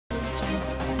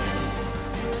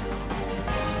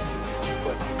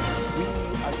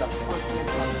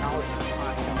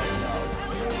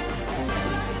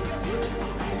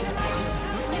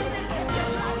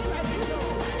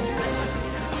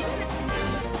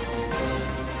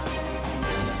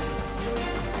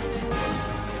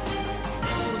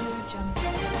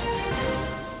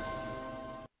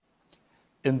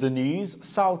In the news,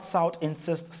 South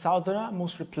insists Southerner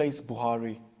must replace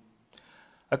Buhari.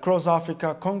 Across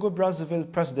Africa,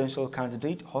 Congo-Brazzaville presidential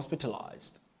candidate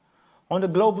hospitalized. On the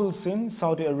global scene,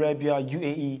 Saudi Arabia,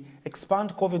 UAE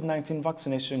expand COVID-19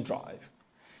 vaccination drive.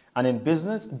 And in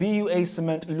business, BUA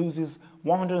Cement loses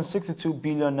 162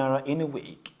 billion naira in a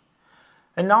week.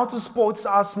 And now to sports,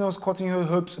 Arsenal's Coutinho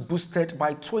hopes boosted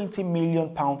by £20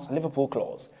 million Liverpool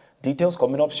clause. Details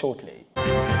coming up shortly.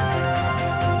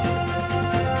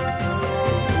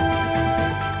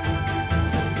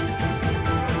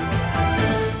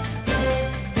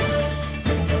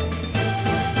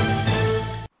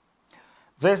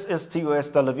 This is TOS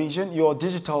Television, your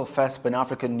digital first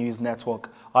Pan-African news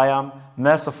network. I am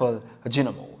Merciful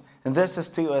Jinamo, and this is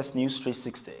TOS News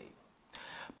 360.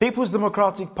 People's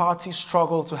Democratic Party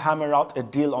struggled to hammer out a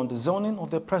deal on the zoning of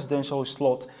the presidential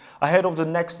slot ahead of the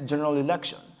next general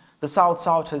election. The South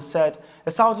has said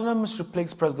a Southerner must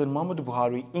replace President Muhammadu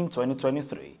Buhari in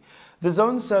 2023. The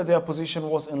zone said their position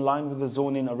was in line with the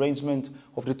zoning arrangement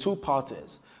of the two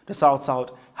parties. The South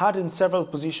had in several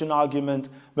position arguments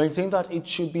maintained that it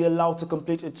should be allowed to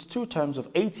complete its 2 terms of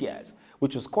 8 years,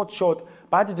 which was cut short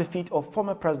by the defeat of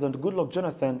former President Goodluck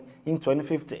Jonathan in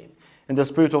 2015. In the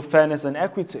spirit of fairness and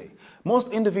equity,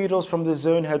 most individuals from the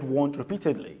zone had warned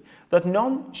repeatedly that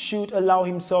none should allow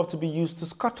himself to be used to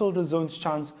scuttle the zone's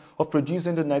chance of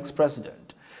producing the next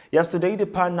president. Yesterday, the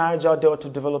Pan-Niger Delta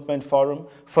Development Forum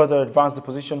further advanced the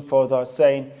position further,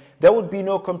 saying there would be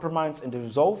no compromise in the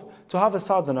resolve to have a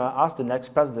Southerner as the next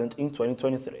president in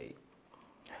 2023.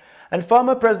 And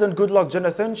former President Goodluck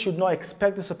Jonathan should not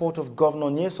expect the support of Governor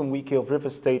Nyesom Wike of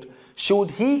Rivers State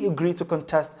should he agree to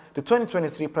contest the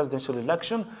 2023 presidential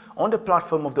election on the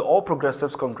platform of the All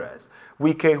Progressives Congress.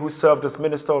 Wike, who served as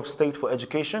Minister of State for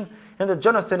Education in the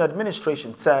Jonathan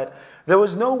administration, said there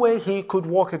was no way he could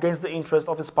work against the interest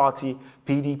of his party,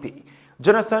 PDP.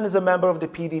 Jonathan is a member of the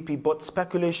PDP, but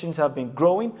speculations have been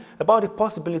growing about the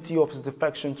possibility of his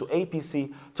defection to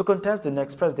APC to contest the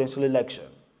next presidential election.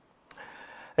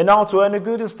 And now to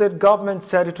Enugu, the state government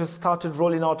said it has started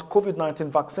rolling out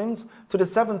COVID-19 vaccines to the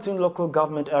 17 local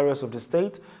government areas of the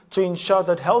state to ensure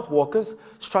that health workers,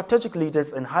 strategic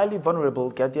leaders, and highly vulnerable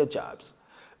get their jabs.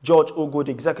 George Ogo,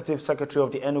 the Executive Secretary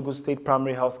of the Enugu State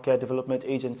Primary Healthcare Development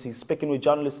Agency, speaking with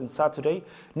journalists on Saturday,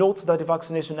 notes that the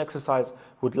vaccination exercise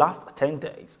would last 10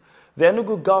 days. The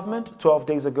Enugu government 12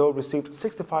 days ago received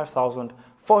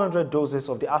 65,400 doses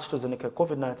of the AstraZeneca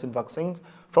COVID-19 vaccines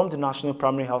from the National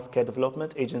Primary Healthcare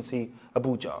Development Agency,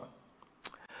 Abuja.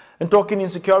 And talking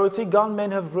insecurity,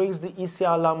 gunmen have raised the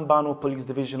Isiala-Mbano Police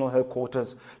Divisional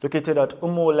Headquarters located at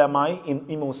Umo-Lemai in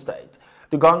Imo State.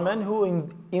 The gunmen who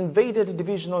invaded the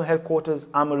divisional headquarters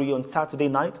armory on Saturday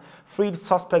night freed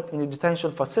suspects in the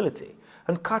detention facility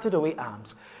and carted away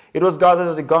arms. It was gathered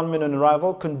that the gunmen on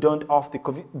arrival condoned off the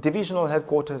divisional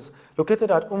headquarters located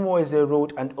at Umoeze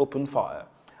Road and opened fire.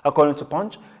 According to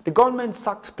Punch, the gunmen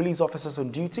sacked police officers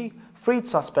on duty, freed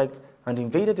suspects, and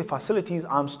invaded the facility's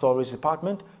arms storage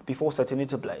department before setting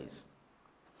it ablaze.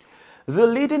 The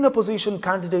leading opposition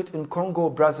candidate in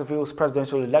Congo-Brazzaville's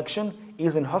presidential election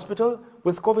is in hospital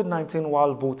with COVID-19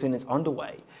 while voting is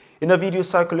underway. In a video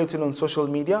circulating on social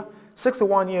media,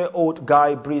 61-year-old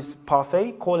Guy Brice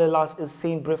Parfait Kolelas is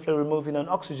seen briefly removing an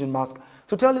oxygen mask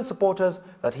to tell his supporters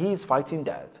that he is fighting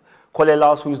death.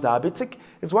 Kolelas, who is diabetic,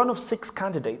 is one of 6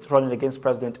 candidates running against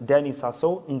President Denis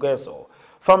Sassou Nguesso.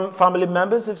 Family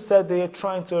members have said they are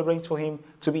trying to arrange for him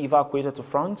to be evacuated to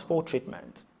France for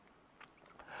treatment.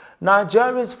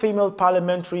 Nigeria's female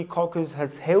parliamentary caucus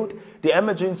has hailed the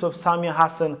emergence of Samia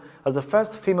Hassan as the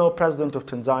first female president of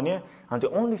Tanzania and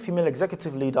the only female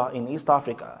executive leader in East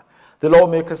Africa. The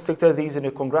lawmakers stated these in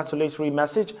a congratulatory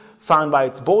message signed by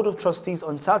its board of trustees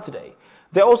on Saturday.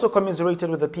 They also commiserated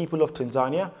with the people of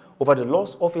Tanzania over the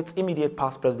loss of its immediate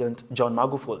past president, John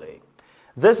Magufuli.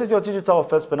 This is your digital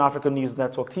first Pan-African news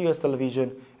network, TOS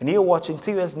Television, and you're watching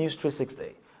TOS News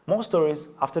 360. More stories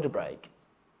after the break.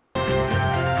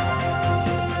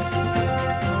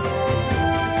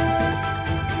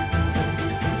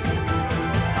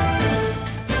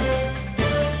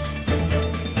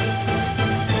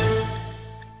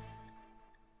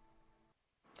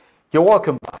 You're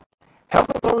welcome back. Health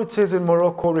authorities in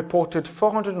Morocco reported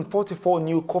 444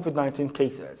 new COVID-19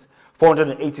 cases,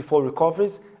 484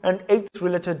 recoveries, and 8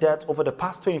 related deaths over the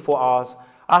past 24 hours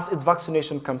as its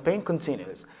vaccination campaign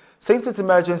continues. Since its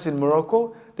emergence in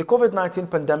Morocco, the COVID-19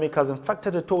 pandemic has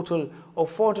infected a total of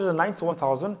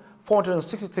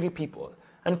 491,463 people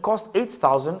and caused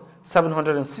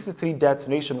 8,763 deaths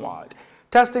nationwide.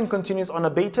 Testing continues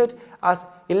unabated as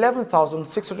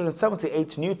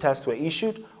 11,678 new tests were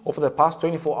issued over the past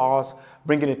 24 hours,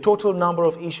 bringing the total number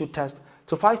of issued tests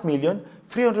to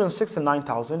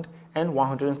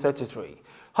 5,369,133.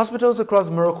 Hospitals across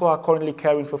Morocco are currently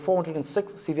caring for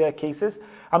 406 severe cases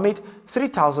amid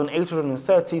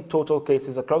 3,830 total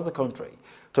cases across the country.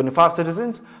 25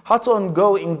 citizens had to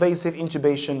undergo invasive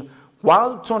intubation,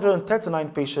 while 239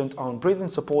 patients are on breathing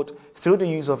support through the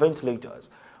use of ventilators.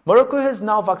 Morocco has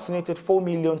now vaccinated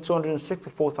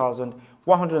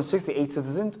 4,264,168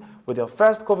 citizens with their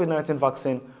first COVID-19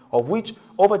 vaccine, of which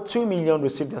over 2 million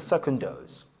received their second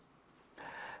dose.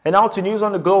 And now to news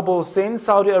on the global scene.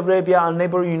 Saudi Arabia and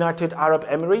neighboring United Arab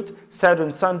Emirates said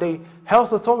on Sunday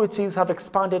health authorities have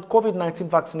expanded COVID-19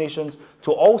 vaccinations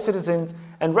to all citizens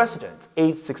and residents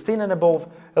aged 16 and above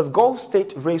as Gulf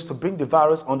state race to bring the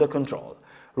virus under control.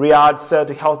 Riyadh said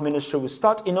the health ministry will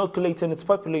start inoculating its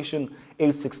population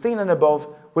aged 16 and above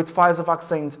with Pfizer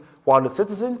vaccines, while the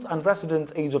citizens and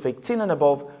residents aged of 18 and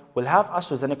above will have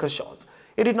AstraZeneca shot.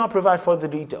 It did not provide further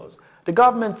details. The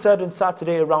government said on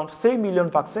Saturday around 3 million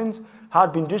vaccines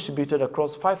had been distributed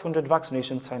across 500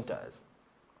 vaccination centers.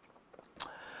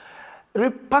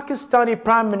 Pakistani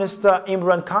Prime Minister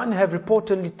Imran Khan have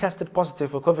reportedly tested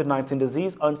positive for COVID-19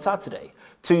 disease on Saturday,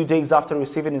 2 days after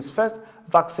receiving his first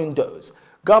vaccine dose.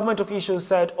 Government officials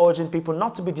said urging people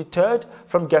not to be deterred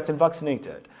from getting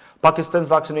vaccinated. Pakistan's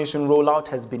vaccination rollout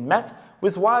has been met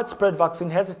with widespread vaccine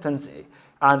hesitancy,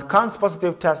 and Khan's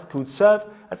positive test could serve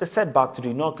as a setback to the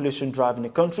inoculation drive in a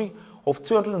country of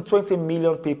 220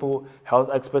 million people, health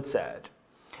experts said.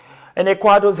 And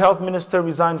Ecuador's health minister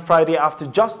resigned Friday after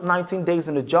just 19 days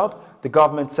in the job, the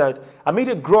government said, amid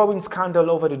a growing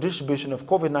scandal over the distribution of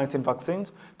COVID-19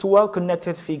 vaccines to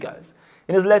well-connected figures.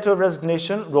 In his letter of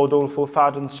resignation, Rodolfo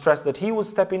Fadon stressed that he was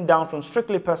stepping down from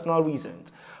strictly personal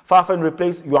reasons. Fafan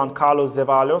replaced Juan Carlos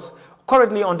Zevallos,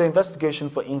 currently under investigation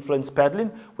for influence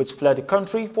peddling, which fled the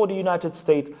country for the United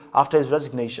States after his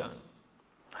resignation.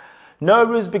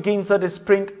 Nowruz begins at the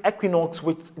spring equinox,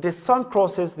 with the sun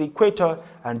crosses the equator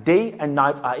and day and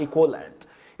night are equal length.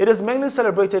 It is mainly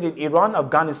celebrated in Iran,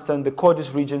 Afghanistan, the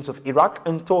Kurdish regions of Iraq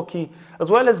and Turkey, as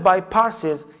well as by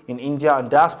Parsis in India and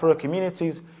diaspora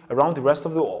communities around the rest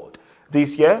of the world.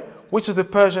 This year, which is the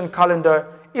Persian calendar,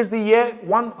 is the year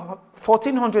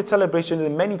 1400 celebrations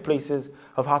in many places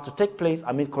have had to take place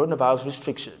amid coronavirus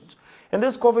restrictions. In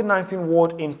this COVID-19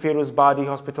 ward in Firuzbadi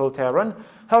Hospital, Tehran,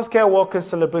 healthcare workers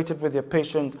celebrated with their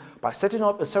patients by setting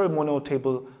up a ceremonial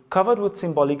table covered with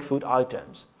symbolic food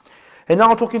items. And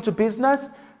now talking to business,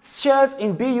 shares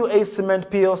in BUA Cement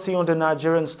PLC on the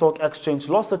Nigerian Stock Exchange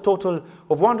lost a total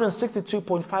of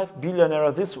 162.5 billion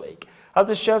naira this week, as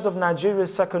the shares of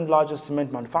Nigeria's second largest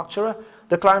cement manufacturer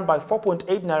declined by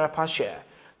 4.8 naira per share.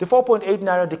 The 4.8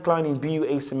 naira decline in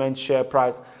BUA Cement share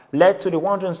price led to the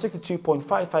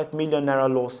 162.55 million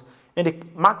naira loss in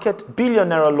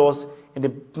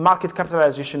the market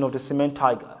capitalization of the cement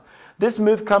tiger. This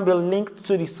move can be linked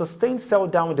to the sustained sell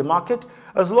down in the market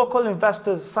as local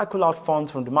investors cycle out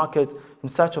funds from the market in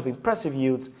search of impressive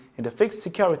yields in the fixed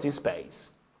security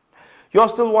space. You're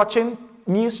still watching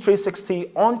News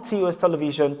 360 on TOS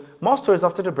Television. More stories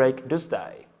after the break this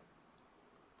day.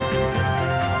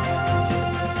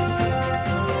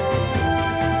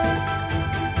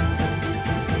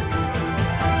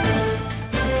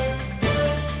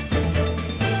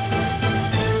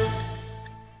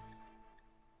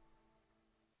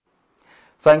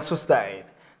 Thanks for staying.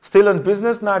 Still on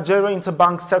business, Nigeria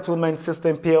Interbank Settlement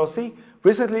System PLC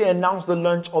recently announced the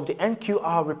launch of the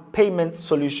NQR Repayment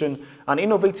Solution, an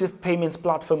innovative payments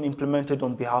platform implemented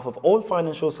on behalf of all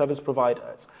financial service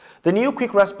providers. The new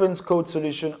Quick Response Code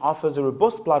solution offers a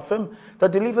robust platform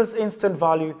that delivers instant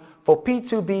value for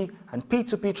P2B and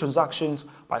P2P transactions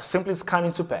by simply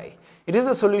scanning to pay. It is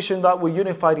a solution that will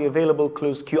unify the available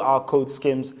closed QR code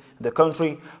schemes in the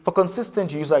country for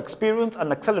consistent user experience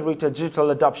and accelerated digital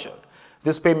adoption.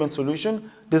 This payment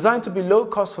solution, designed to be low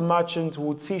cost for merchants,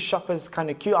 would see shoppers scan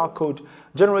a QR code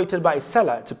generated by a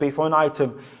seller to pay for an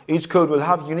item. Each code will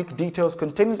have unique details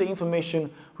containing the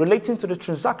information relating to the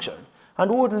transaction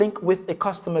and would link with a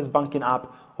customer's banking app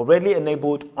already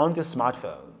enabled on the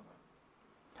smartphone.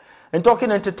 And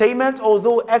talking entertainment,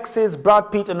 although exes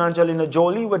Brad Pitt and Angelina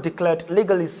Jolie were declared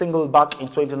legally single back in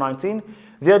 2019,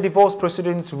 their divorce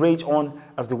proceedings rage on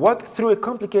as they work through a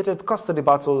complicated custody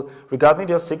battle regarding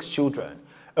their 6 children.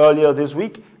 Earlier this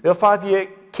week, their 5-year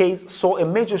case saw a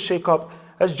major shake-up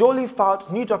as Jolie filed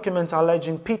new documents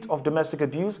alleging Pitt of domestic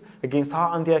abuse against her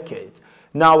and their kids.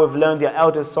 Now we've learned their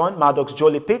eldest son, Maddox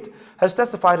Jolie Pitt, has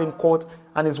testified in court,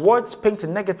 and his words paint a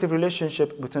negative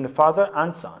relationship between the father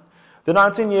and son. The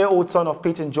 19-year-old son of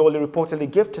Pitt and Jolie reportedly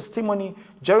gave testimony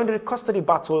during the custody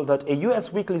battle that a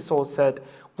U.S. weekly source said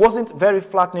wasn't very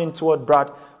flattering toward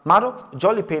Brad, Maddox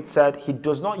Jolly Pate said he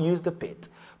does not use the Pate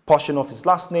portion of his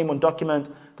last name on documents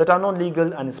that are not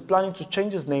legal and is planning to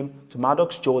change his name to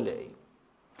Maddox Jolie.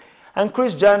 And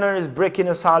Kris Jenner is breaking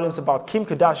her silence about Kim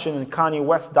Kardashian and Kanye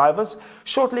West divorce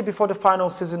shortly before the final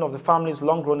season of the family's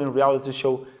long-running reality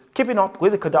show Keeping Up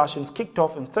with the Kardashians kicked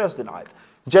off on Thursday night.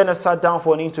 Jenner sat down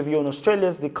for an interview on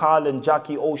Australia's The Kyle and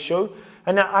Jackie O show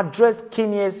and addressed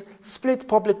Kanye's split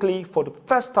publicly for the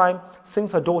first time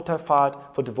since her daughter filed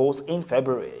for divorce in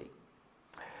February.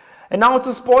 And now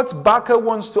to sports. Barca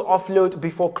wants to offload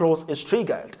before clause is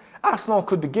triggered. Arsenal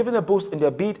could be given a boost in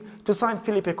their bid to sign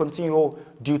Philippe Coutinho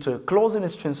due to a clause in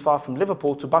his transfer from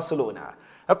Liverpool to Barcelona.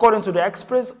 According to the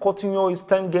Express, Coutinho is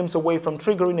 10 games away from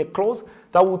triggering a clause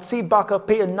that would see Barca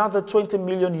pay another 20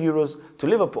 million euros to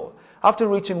Liverpool after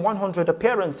reaching 100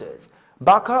 appearances.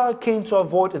 Barca are keen to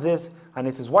avoid this, and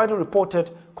it is widely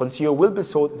reported Coutinho will be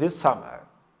sold this summer.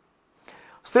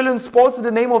 Still in sports,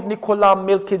 the name of Nikola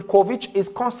Miljkovic is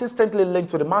consistently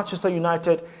linked with Manchester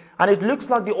United, and it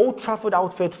looks like the Old Trafford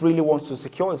outfit really wants to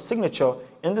secure his signature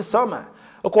in the summer.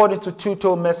 According to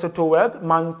Tuto Mesut Web,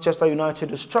 Manchester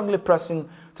United is strongly pressing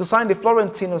to sign the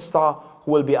Fiorentina star,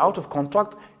 who will be out of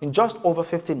contract in just over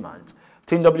 15 months.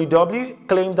 Team WW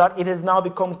claimed that it has now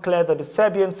become clear that the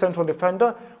Serbian central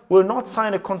defender will not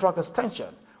sign a contract extension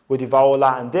with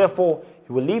Ivanola, and therefore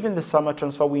he will leave in the summer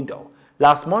transfer window.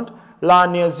 Last month, La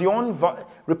Nazione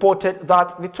reported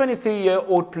that the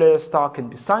 23-year-old player star can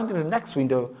be signed in the next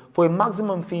window for a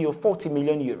maximum fee of 40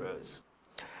 million euros.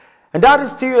 And that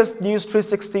is TUS News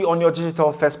 360 on your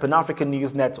digital first Pan-African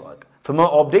News Network. For more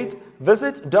updates,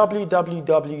 visit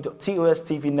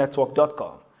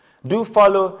www.tustvnetwork.com. Do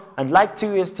follow and like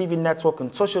TUS TV Network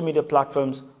on social media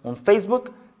platforms on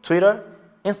Facebook, Twitter,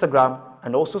 Instagram,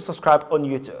 and also subscribe on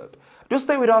YouTube. Do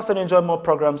stay with us and enjoy more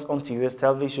programs on TUS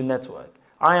Television Network.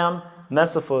 I am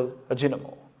Merciful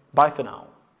Ajinamo. Bye for now.